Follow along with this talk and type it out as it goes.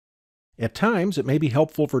At times, it may be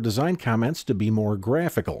helpful for design comments to be more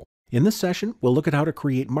graphical. In this session, we'll look at how to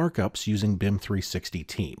create markups using BIM 360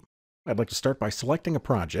 Team. I'd like to start by selecting a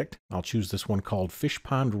project. I'll choose this one called Fish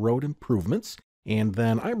Pond Road Improvements, and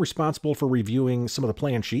then I'm responsible for reviewing some of the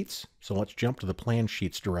plan sheets. So let's jump to the plan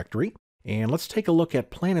sheets directory, and let's take a look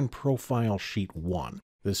at Plan and Profile Sheet 1.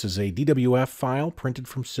 This is a DWF file printed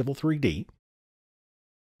from Civil 3D.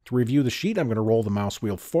 To review the sheet, I'm going to roll the mouse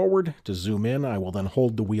wheel forward. To zoom in, I will then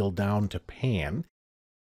hold the wheel down to pan.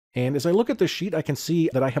 And as I look at this sheet, I can see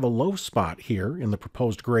that I have a low spot here in the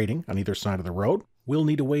proposed grading on either side of the road. We'll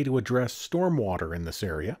need a way to address stormwater in this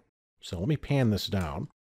area. So let me pan this down.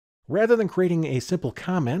 Rather than creating a simple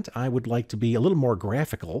comment, I would like to be a little more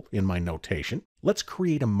graphical in my notation. Let's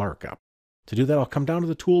create a markup. To do that, I'll come down to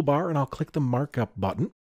the toolbar and I'll click the Markup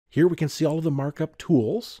button. Here we can see all of the markup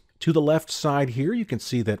tools. To the left side here, you can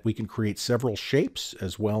see that we can create several shapes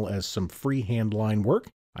as well as some freehand line work.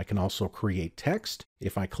 I can also create text.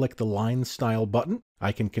 If I click the line style button,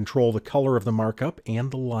 I can control the color of the markup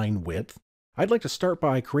and the line width. I'd like to start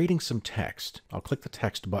by creating some text. I'll click the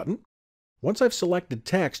text button. Once I've selected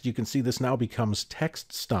text, you can see this now becomes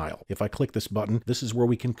text style. If I click this button, this is where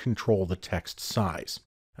we can control the text size.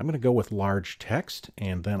 I'm going to go with large text,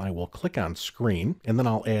 and then I will click on screen, and then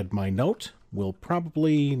I'll add my note. We'll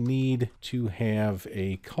probably need to have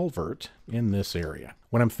a culvert in this area.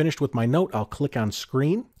 When I'm finished with my note, I'll click on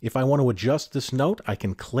screen. If I want to adjust this note, I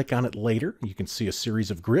can click on it later. You can see a series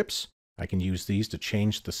of grips. I can use these to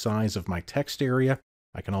change the size of my text area.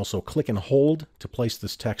 I can also click and hold to place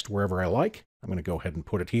this text wherever I like. I'm going to go ahead and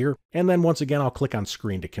put it here. And then once again, I'll click on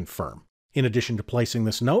screen to confirm. In addition to placing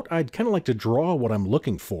this note, I'd kind of like to draw what I'm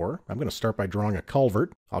looking for. I'm going to start by drawing a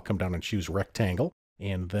culvert. I'll come down and choose rectangle,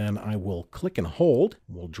 and then I will click and hold.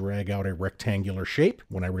 We'll drag out a rectangular shape.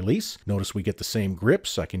 When I release, notice we get the same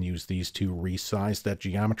grips. I can use these to resize that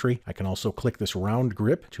geometry. I can also click this round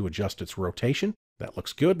grip to adjust its rotation. That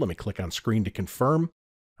looks good. Let me click on screen to confirm.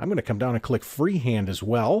 I'm going to come down and click freehand as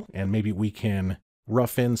well, and maybe we can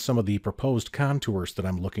rough in some of the proposed contours that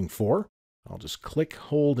I'm looking for. I'll just click,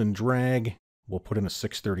 hold, and drag. We'll put in a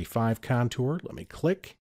 635 contour. Let me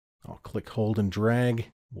click. I'll click, hold, and drag.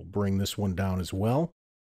 We'll bring this one down as well.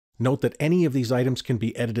 Note that any of these items can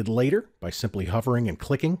be edited later by simply hovering and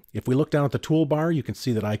clicking. If we look down at the toolbar, you can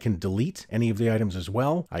see that I can delete any of the items as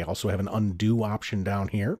well. I also have an undo option down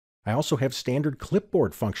here. I also have standard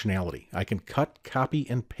clipboard functionality. I can cut, copy,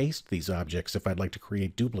 and paste these objects if I'd like to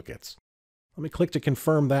create duplicates. Let me click to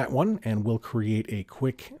confirm that one, and we'll create a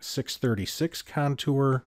quick 636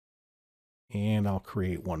 contour. And I'll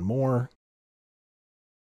create one more.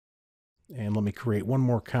 And let me create one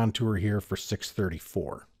more contour here for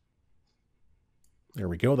 634. There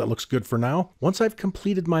we go. That looks good for now. Once I've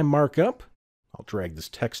completed my markup, I'll drag this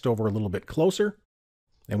text over a little bit closer.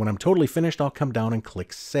 And when I'm totally finished, I'll come down and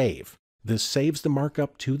click Save. This saves the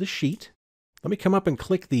markup to the sheet. Let me come up and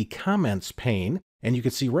click the Comments pane. And you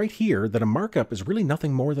can see right here that a markup is really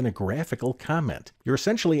nothing more than a graphical comment. You're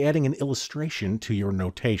essentially adding an illustration to your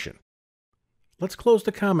notation. Let's close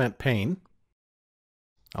the comment pane.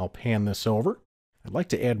 I'll pan this over. I'd like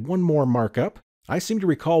to add one more markup. I seem to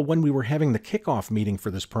recall when we were having the kickoff meeting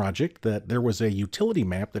for this project that there was a utility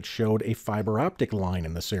map that showed a fiber optic line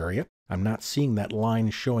in this area. I'm not seeing that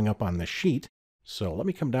line showing up on the sheet. So let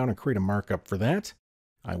me come down and create a markup for that.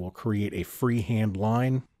 I will create a freehand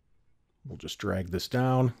line. We'll just drag this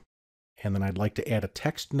down, and then I'd like to add a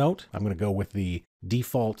text note. I'm going to go with the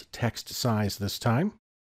default text size this time.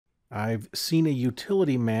 I've seen a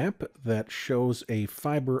utility map that shows a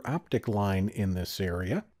fiber optic line in this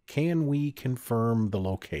area. Can we confirm the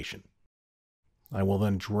location? I will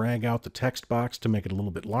then drag out the text box to make it a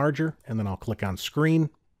little bit larger, and then I'll click on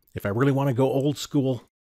screen. If I really want to go old school,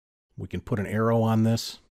 we can put an arrow on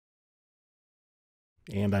this,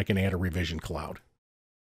 and I can add a revision cloud.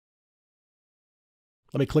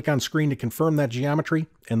 Let me click on screen to confirm that geometry,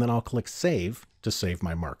 and then I'll click Save to save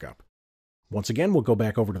my markup. Once again, we'll go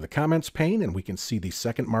back over to the Comments pane, and we can see the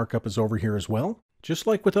second markup is over here as well. Just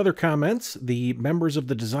like with other comments, the members of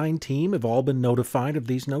the design team have all been notified of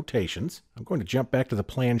these notations. I'm going to jump back to the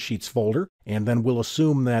Plan Sheets folder, and then we'll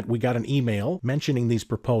assume that we got an email mentioning these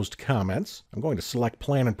proposed comments. I'm going to select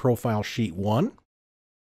Plan and Profile Sheet 1.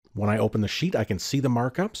 When I open the sheet, I can see the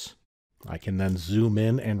markups. I can then zoom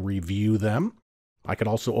in and review them. I could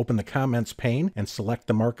also open the Comments pane and select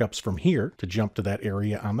the markups from here to jump to that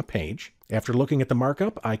area on the page. After looking at the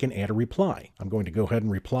markup, I can add a reply. I'm going to go ahead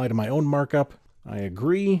and reply to my own markup. I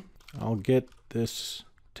agree. I'll get this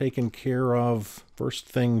taken care of first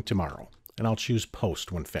thing tomorrow. And I'll choose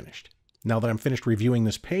Post when finished. Now that I'm finished reviewing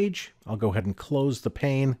this page, I'll go ahead and close the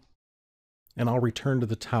pane. and I'll return to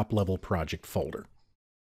the top-level project folder.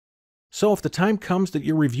 So if the time comes that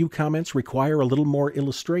your review comments require a little more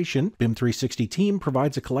illustration, BIM 360 Team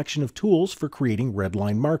provides a collection of tools for creating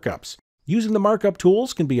Readline markups. Using the markup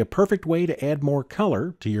tools can be a perfect way to add more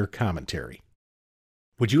color to your commentary.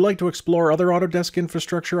 Would you like to explore other Autodesk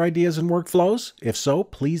infrastructure ideas and workflows? If so,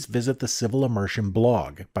 please visit the Civil Immersion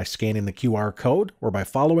blog by scanning the QR code or by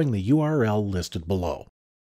following the URL listed below.